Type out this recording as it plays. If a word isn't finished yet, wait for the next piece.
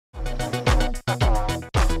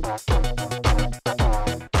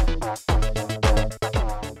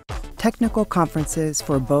technical conferences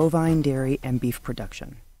for bovine, dairy, and beef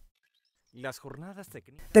production.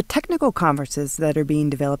 The technical conferences that are being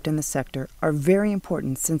developed in the sector are very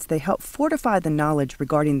important since they help fortify the knowledge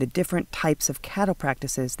regarding the different types of cattle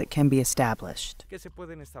practices that can be established.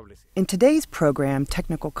 In today's program,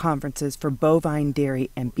 Technical Conferences for Bovine, Dairy,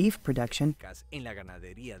 and Beef Production,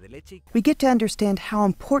 we get to understand how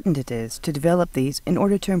important it is to develop these in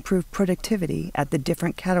order to improve productivity at the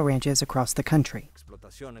different cattle ranches across the country.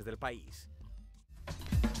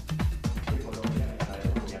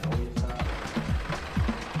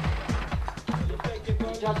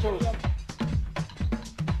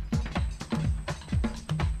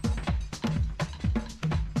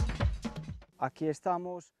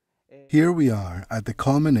 Here we are at the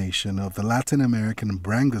culmination of the Latin American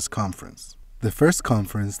Brangus Conference, the first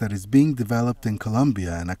conference that is being developed in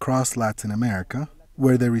Colombia and across Latin America,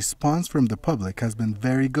 where the response from the public has been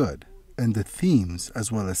very good, and the themes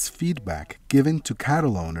as well as feedback given to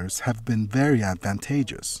cattle owners have been very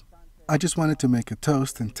advantageous. I just wanted to make a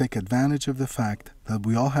toast and take advantage of the fact that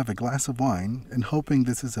we all have a glass of wine and hoping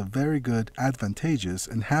this is a very good, advantageous,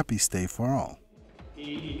 and happy stay for all.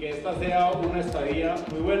 Y que esta sea una estadía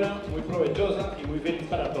muy buena, muy provechosa y muy feliz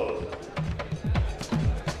para todos.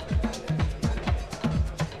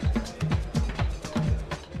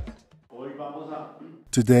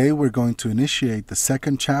 Today we're going to initiate the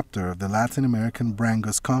second chapter of the Latin American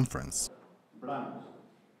Brangus Conference.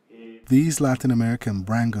 These Latin American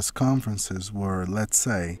Brangus conferences were, let's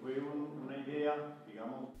say,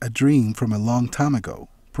 a dream from a long time ago,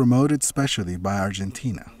 promoted specially by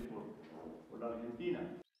Argentina.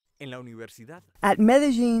 At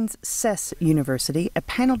Medellin's CES University, a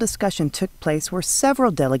panel discussion took place where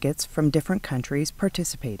several delegates from different countries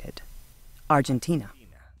participated. Argentina.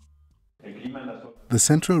 The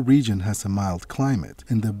central region has a mild climate,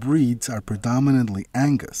 and the breeds are predominantly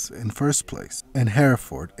Angus in first place and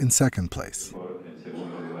Hereford in second place.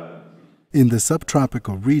 In the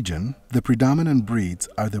subtropical region, the predominant breeds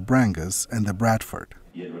are the Brangus and the Bradford.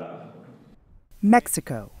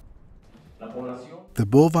 Mexico. The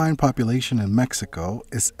bovine population in Mexico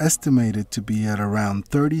is estimated to be at around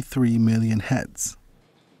 33 million heads.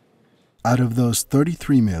 Out of those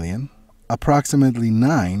 33 million, approximately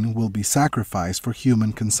 9 will be sacrificed for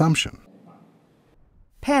human consumption.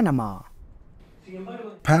 Panama.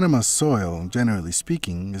 Panama's soil, generally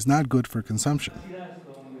speaking, is not good for consumption.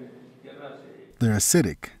 They're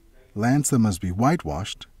acidic, lands that must be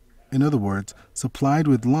whitewashed, in other words, supplied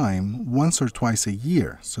with lime once or twice a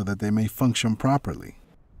year so that they may function properly.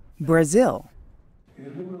 Brazil.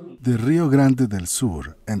 The Rio Grande del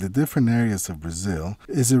Sur and the different areas of Brazil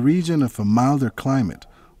is a region of a milder climate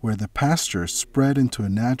where the pastures spread into a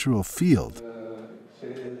natural field,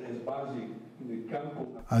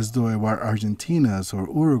 as though it were Argentina's or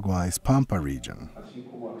Uruguay's Pampa region.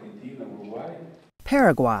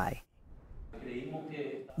 Paraguay.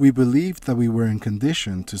 We believed that we were in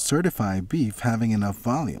condition to certify beef having enough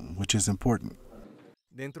volume, which is important.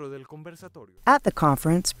 At the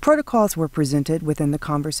conference, protocols were presented within the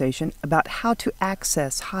conversation about how to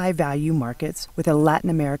access high-value markets with a Latin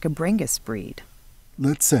America Brangus breed.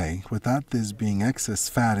 Let's say, without this being excess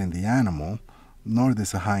fat in the animal, nor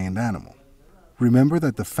this a high-end animal. Remember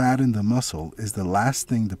that the fat in the muscle is the last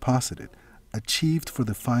thing deposited, achieved for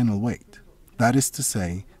the final weight. That is to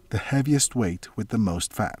say, the heaviest weight with the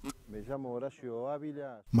most fat.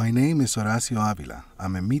 My name is Horacio Avila.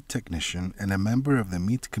 I'm a meat technician and a member of the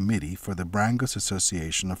meat committee for the Brangus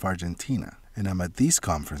Association of Argentina, and I'm at these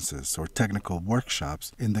conferences or technical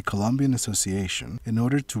workshops in the Colombian Association in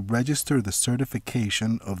order to register the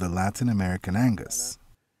certification of the Latin American Angus.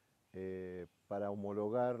 Para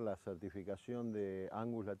homologar la certificación de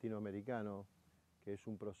Angus latinoamericano, que es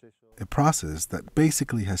un proceso. A process that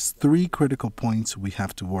basically has 3 critical points we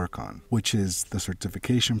have to work on, which is the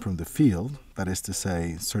certification from the field, that is to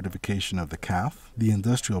say, certification of the calf, the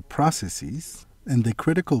industrial processes, and the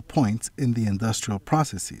critical points in the industrial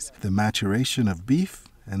processes, the maturation of beef,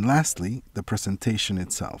 and lastly, the presentation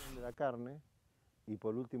itself.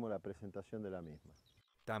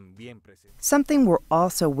 Something we're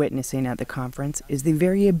also witnessing at the conference is the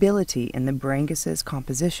variability in the Brangus's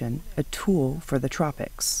composition, a tool for the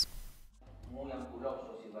tropics.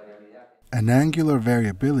 An angular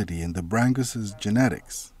variability in the Brangus's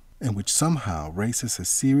genetics, and which somehow raises a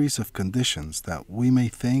series of conditions that we may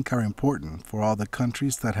think are important for all the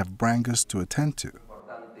countries that have Brangus to attend to.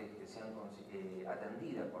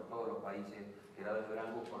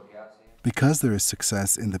 Because there is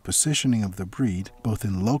success in the positioning of the breed, both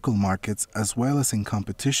in local markets as well as in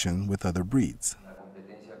competition with other breeds.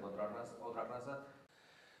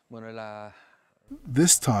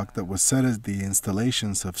 This talk that was set at the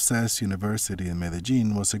installations of CES University in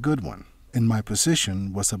Medellin was a good one, and my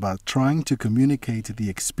position was about trying to communicate the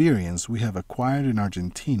experience we have acquired in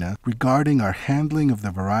Argentina regarding our handling of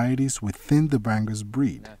the varieties within the Brangus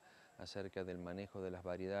breed,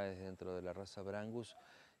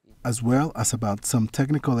 as well as about some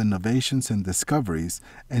technical innovations and discoveries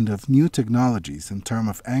and of new technologies in terms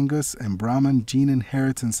of Angus and Brahman gene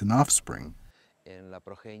inheritance and offspring,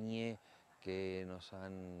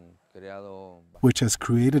 which has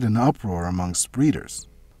created an uproar amongst breeders,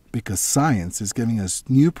 because science is giving us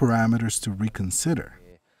new parameters to reconsider.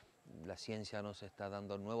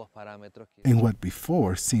 And what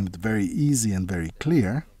before seemed very easy and very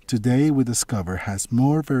clear, today we discover has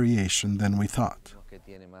more variation than we thought.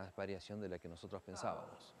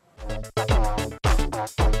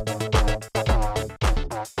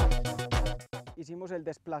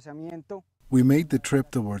 We made the trip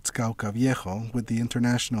towards Cauca Viejo with the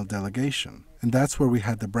international delegation, and that's where we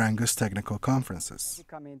had the Brangus technical conferences.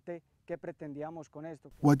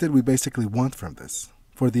 What did we basically want from this?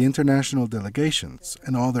 For the international delegations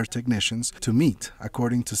and all their technicians to meet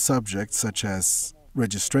according to subjects such as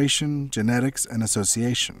registration, genetics, and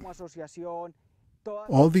association.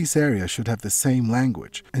 All these areas should have the same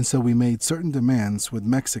language, and so we made certain demands with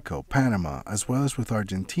Mexico, Panama, as well as with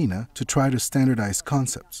Argentina to try to standardize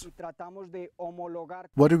concepts.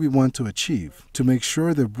 What do we want to achieve? To make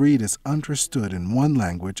sure the breed is understood in one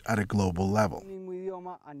language at a global level.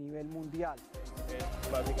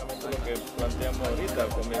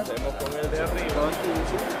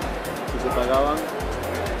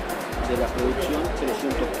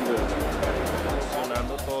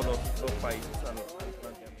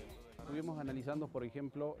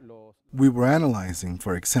 We were analyzing,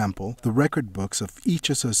 for example, the record books of each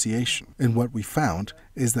association, and what we found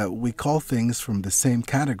is that we call things from the same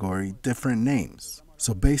category different names.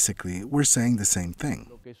 So basically, we're saying the same thing.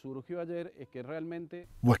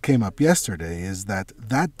 What came up yesterday is that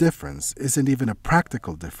that difference isn't even a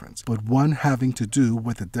practical difference, but one having to do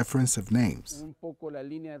with the difference of names.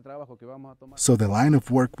 So the line of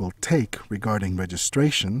work we'll take regarding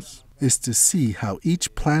registrations is to see how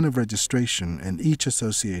each plan of registration and each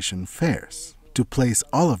association fares, to place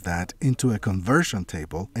all of that into a conversion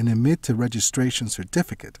table and emit a registration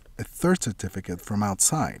certificate, a third certificate from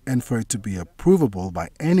outside, and for it to be approvable by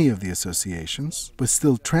any of the associations, but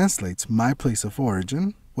still translates my place of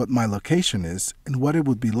origin, what my location is, and what it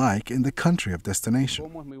would be like in the country of destination.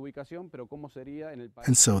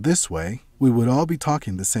 And so this way, we would all be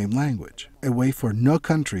talking the same language, a way for no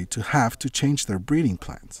country to have to change their breeding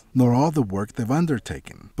plans, nor all the work they've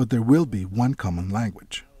undertaken, but there will be one common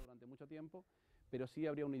language.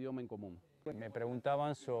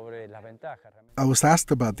 I was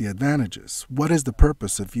asked about the advantages. What is the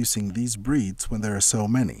purpose of using these breeds when there are so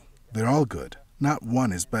many? They're all good. Not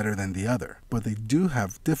one is better than the other, but they do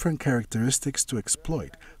have different characteristics to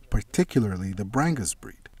exploit, particularly the Brangus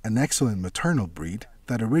breed, an excellent maternal breed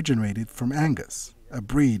that originated from Angus, a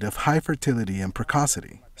breed of high fertility and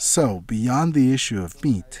precocity. So, beyond the issue of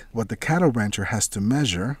meat, what the cattle rancher has to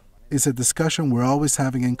measure is a discussion we're always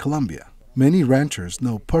having in Colombia. Many ranchers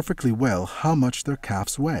know perfectly well how much their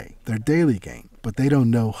calves weigh, their daily gain, but they don't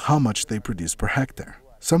know how much they produce per hectare.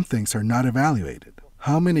 Some things are not evaluated.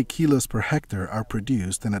 How many kilos per hectare are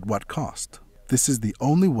produced and at what cost? This is the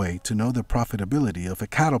only way to know the profitability of a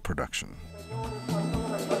cattle production.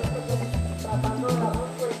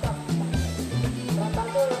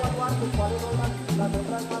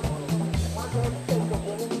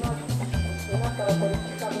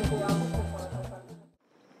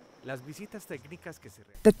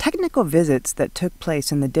 The technical visits that took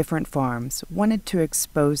place in the different farms wanted to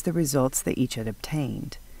expose the results that each had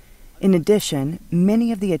obtained. In addition,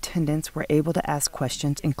 many of the attendants were able to ask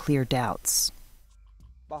questions and clear doubts.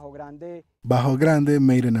 Bajo Grande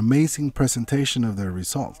made an amazing presentation of their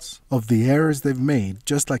results, of the errors they've made,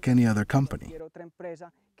 just like any other company.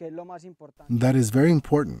 That is very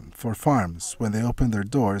important for farms. When they open their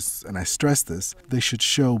doors, and I stress this, they should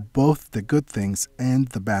show both the good things and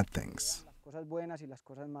the bad things.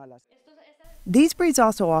 These breeds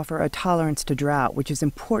also offer a tolerance to drought, which is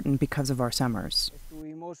important because of our summers.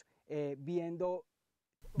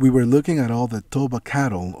 We were looking at all the Toba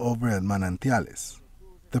cattle over at Manantiales,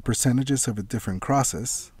 the percentages of the different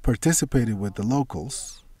crosses, participated with the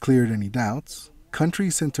locals, cleared any doubts.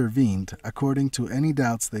 Countries intervened according to any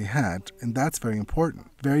doubts they had, and that's very important,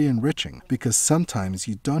 very enriching, because sometimes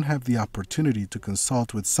you don't have the opportunity to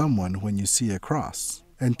consult with someone when you see a cross,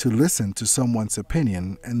 and to listen to someone's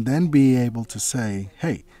opinion and then be able to say,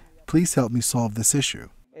 hey, please help me solve this issue.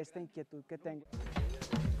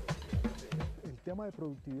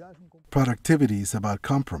 Productivity is about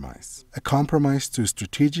compromise, a compromise to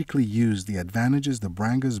strategically use the advantages the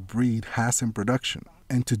Brangus breed has in production,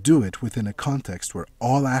 and to do it within a context where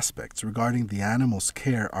all aspects regarding the animal's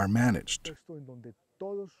care are managed.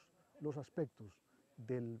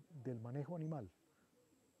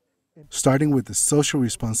 Starting with the social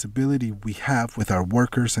responsibility we have with our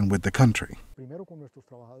workers and with the country.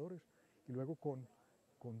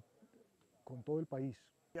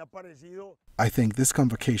 I think this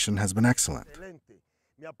convocation has been excellent.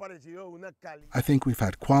 I think we've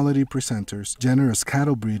had quality presenters, generous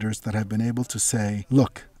cattle breeders that have been able to say,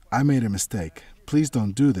 look, I made a mistake. Please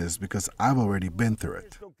don't do this because I've already been through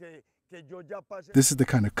it. This is the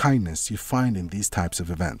kind of kindness you find in these types of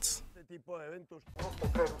events.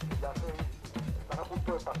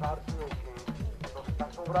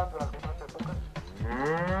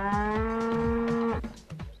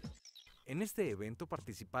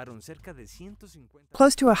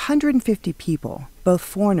 Close to 150 people, both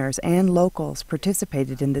foreigners and locals,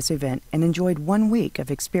 participated in this event and enjoyed 1 week of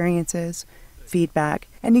experiences, feedback,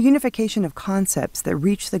 and a unification of concepts that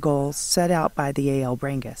reach the goals set out by the AL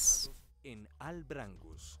Brangus.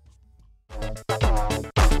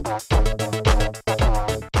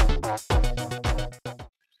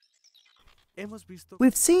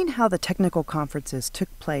 We've seen how the technical conferences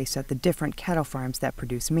took place at the different cattle farms that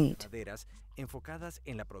produce meat.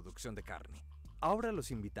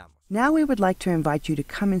 Now we would like to invite you to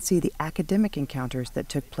come and see the academic encounters that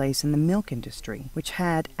took place in the milk industry, which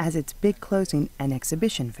had as its big closing an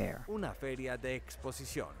exhibition fair.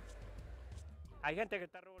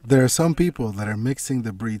 There are some people that are mixing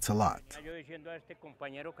the breeds a lot.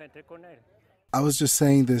 I was just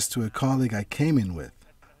saying this to a colleague I came in with,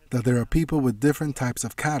 that there are people with different types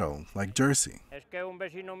of cattle, like Jersey.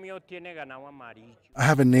 I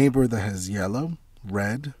have a neighbor that has yellow,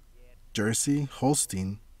 red, Jersey,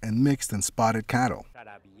 Holstein, and mixed and spotted cattle.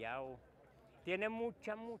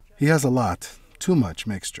 He has a lot, too much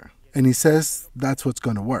mixture, and he says that's what's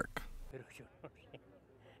going to work.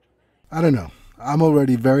 I don't know. I'm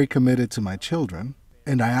already very committed to my children,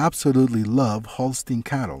 and I absolutely love Holstein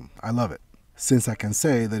cattle. I love it, since I can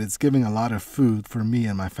say that it's giving a lot of food for me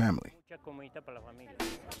and my family.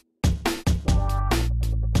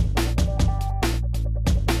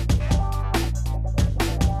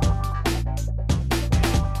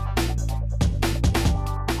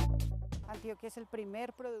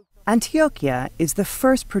 Antioquia is the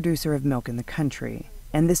first producer of milk in the country,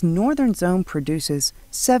 and this northern zone produces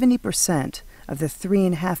 70% of the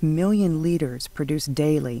 3.5 million liters produced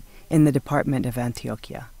daily in the department of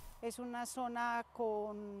Antioquia.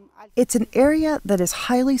 It's an area that is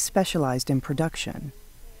highly specialized in production.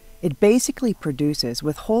 It basically produces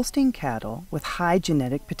with Holstein cattle with high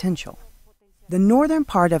genetic potential. The northern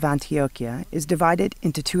part of Antioquia is divided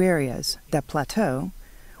into 2 areas, the plateau,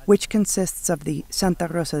 which consists of the Santa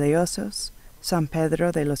Rosa de Osos, San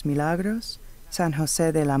Pedro de los Milagros, San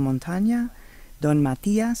José de la Montaña, Don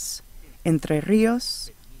Matías, Entre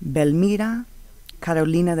Ríos, Belmira,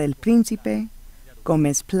 Carolina del Príncipe,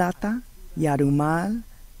 Gómez Plata, Yarumal,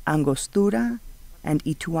 Angostura, and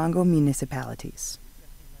Ituango municipalities.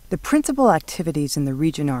 The principal activities in the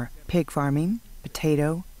region are pig farming,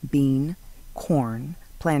 potato, bean, corn,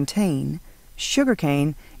 plantain,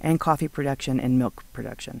 sugarcane, and coffee production and milk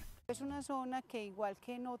production.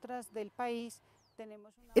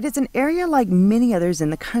 It is an area like many others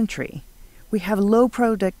in the country. We have low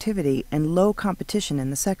productivity and low competition in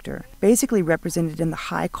the sector, basically represented in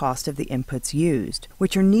the high cost of the inputs used,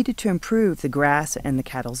 which are needed to improve the grass and the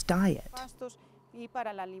cattle's diet.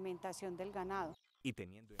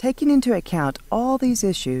 Taking into account all these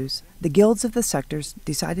issues, the guilds of the sectors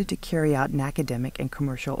decided to carry out an academic and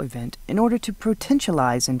commercial event in order to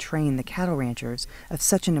potentialize and train the cattle ranchers of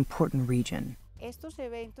such an important region.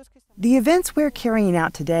 The events we're carrying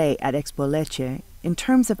out today at Expo Leche, in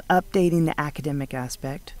terms of updating the academic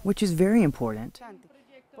aspect, which is very important,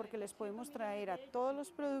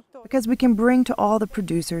 because we can bring to all the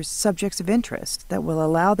producers subjects of interest that will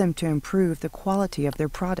allow them to improve the quality of their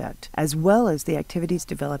product, as well as the activities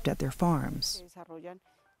developed at their farms.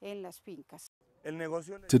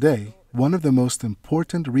 Today, one of the most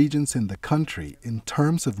important regions in the country in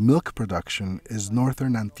terms of milk production is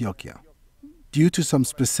northern Antioquia. Due to some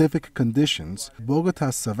specific conditions,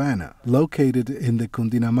 Bogota's savanna, located in the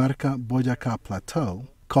Cundinamarca-Boyacá Plateau,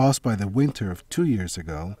 caused by the winter of 2 years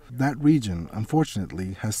ago, that region,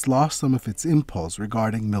 unfortunately, has lost some of its impulse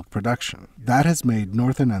regarding milk production. That has made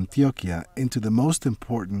northern Antioquia into the most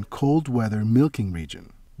important cold weather milking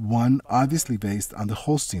region, one obviously based on the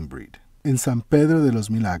Holstein breed. In San Pedro de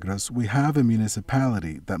los Milagros, we have a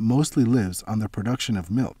municipality that mostly lives on the production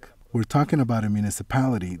of milk. We're talking about a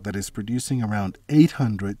municipality that is producing around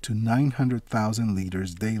 800 to 900,000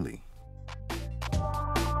 liters daily.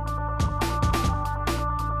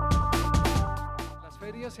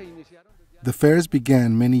 The fairs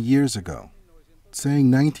began many years ago.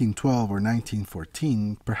 Saying 1912 or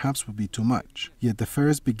 1914 perhaps would be too much, yet the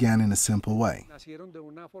fairs began in a simple way.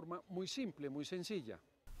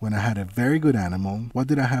 When I had a very good animal, what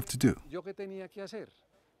did I have to do?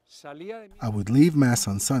 I would leave Mass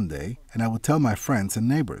on Sunday, and I would tell my friends and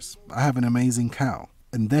neighbors, I have an amazing cow.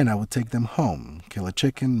 And then I would take them home, kill a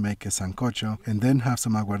chicken, make a sancocho, and then have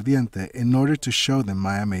some aguardiente in order to show them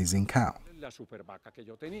my amazing cow.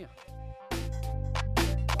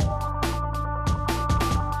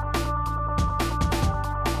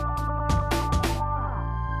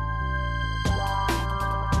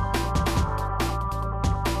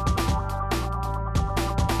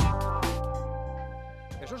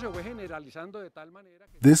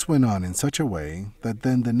 This went on in such a way that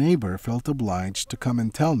then the neighbor felt obliged to come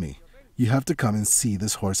and tell me, you have to come and see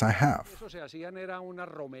this horse I have.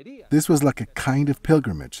 This was like a kind of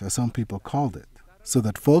pilgrimage, as some people called it, so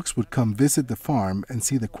that folks would come visit the farm and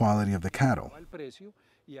see the quality of the cattle.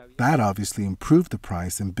 That obviously improved the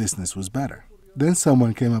price and business was better. Then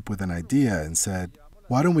someone came up with an idea and said,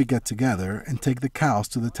 why don't we get together and take the cows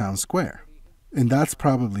to the town square? And that's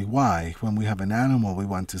probably why, when we have an animal we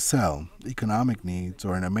want to sell, economic needs,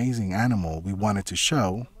 or an amazing animal we wanted to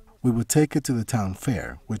show, we would take it to the town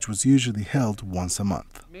fair, which was usually held once a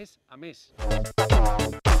month.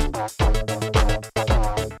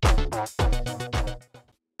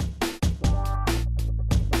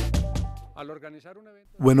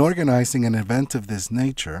 When organizing an event of this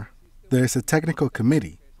nature, there is a technical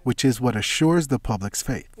committee, which is what assures the public's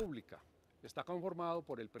faith.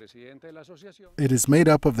 It is made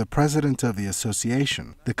up of the president of the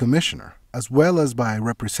association, the commissioner, as well as by a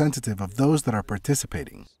representative of those that are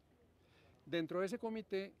participating.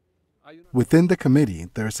 Within the committee,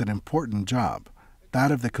 there is an important job,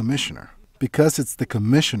 that of the commissioner, because it's the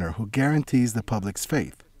commissioner who guarantees the public's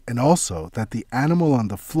faith, and also that the animal on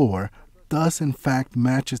the floor does in fact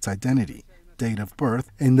match its identity, date of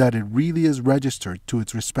birth, and that it really is registered to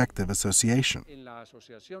its respective association.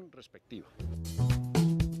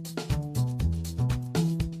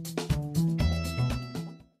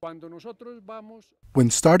 When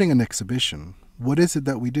starting an exhibition, what is it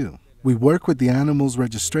that we do? We work with the animal's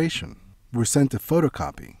registration. We're sent a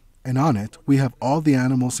photocopy, and on it we have all the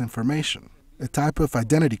animal's information, a type of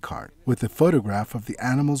identity card with a photograph of the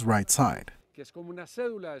animal's right side.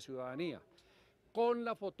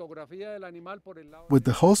 With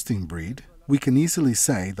the Holstein breed, we can easily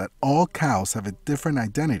say that all cows have a different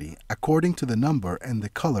identity according to the number and the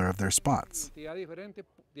color of their spots.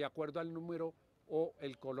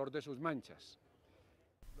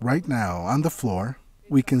 Right now, on the floor,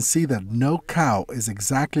 we can see that no cow is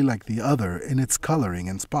exactly like the other in its coloring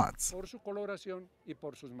and spots.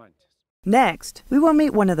 Next, we will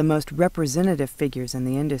meet one of the most representative figures in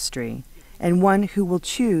the industry, and one who will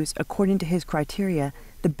choose, according to his criteria,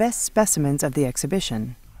 the best specimens of the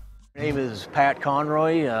exhibition. My name is Pat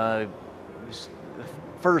Conroy. It's the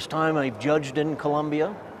first time I've judged in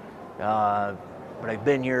Colombia, but I've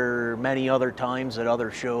been here many other times at other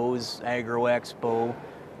shows, Agro Expo,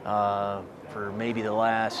 for maybe the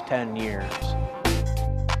last 10 years.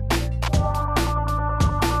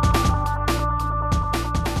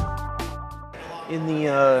 In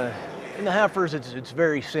the heifers, it's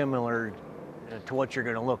very similar to what you're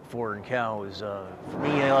going to look for in cows. For me,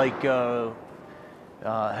 I like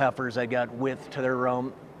heifers that got width to their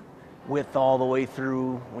rump, width all the way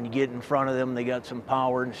through. When you get in front of them, they got some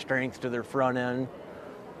power and strength to their front end,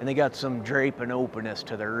 and they got some drape and openness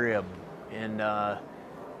to their rib. And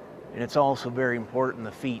it's also very important,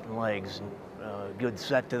 the feet and legs. Good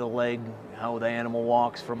set to the leg, how the animal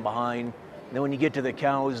walks from behind. And then when you get to the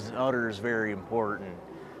cows, the udder is very important.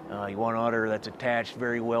 You want an udder that's attached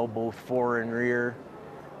very well, both fore and rear.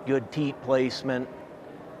 Good teat placement,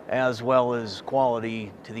 as well as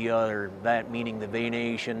quality to the udder, that meaning the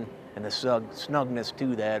venation and the snugness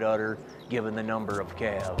to that udder, given the number of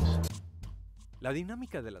calves.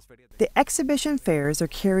 The exhibition fairs are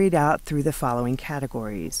carried out through the following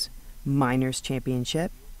categories: Minors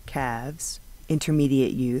Championship, Calves,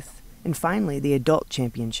 Intermediate Youth, and finally the Adult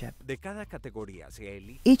Championship.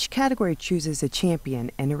 Each category chooses a champion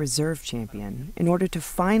and a reserve champion in order to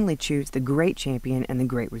finally choose the great champion and the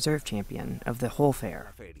great reserve champion of the whole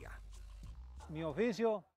fair.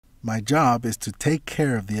 My job is to take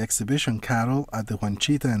care of the exhibition cattle at the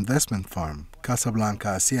Juanchita Investment Farm,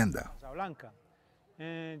 Casablanca Hacienda.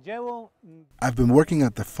 I've been working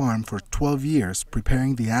at the farm for 12 years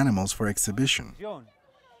preparing the animals for exhibition.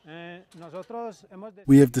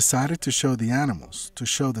 We have decided to show the animals, to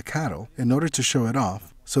show the cattle, in order to show it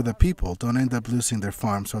off so that people don't end up losing their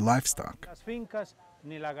farms or livestock.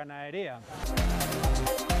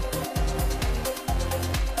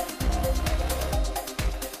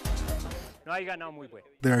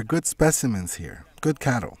 There are good specimens here, good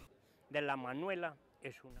cattle.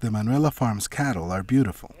 The Manuela farm's cattle are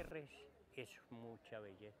beautiful.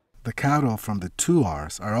 The cattle from the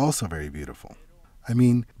 2Rs are also very beautiful. I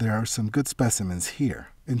mean, there are some good specimens here.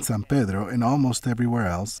 In San Pedro and almost everywhere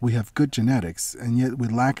else, we have good genetics, and yet we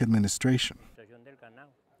lack administration.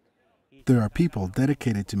 There are people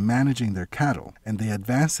dedicated to managing their cattle, and they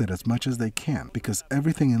advance it as much as they can, because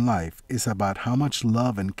everything in life is about how much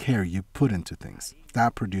love and care you put into things.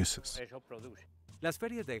 That produces.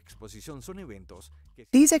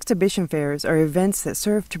 These exhibition fairs are events that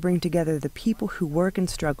serve to bring together the people who work and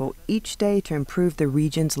struggle each day to improve the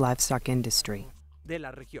region's livestock industry.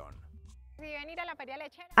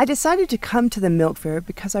 I decided to come to the milk fair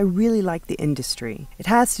because I really like the industry. It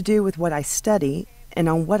has to do with what I study and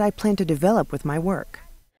on what I plan to develop with my work.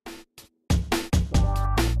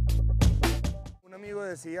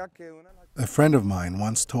 A friend of mine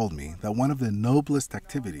once told me that one of the noblest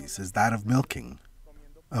activities is that of milking.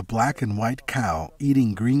 A black and white cow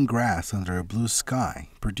eating green grass under a blue sky,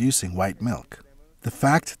 producing white milk. The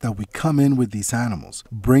fact that we come in with these animals,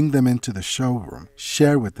 bring them into the showroom,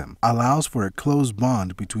 share with them, allows for a close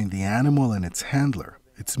bond between the animal and its handler,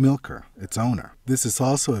 its milker, its owner. This is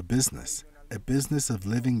also a business of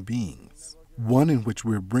living beings, one in which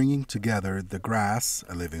we're bringing together the grass,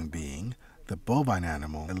 a living being, the bovine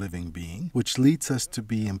animal, a living being, which leads us to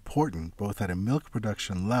be important both at a milk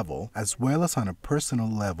production level as well as on a personal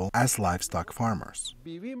level as livestock farmers.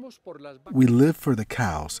 We live for the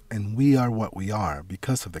cows, and we are what we are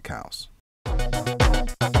because of the cows.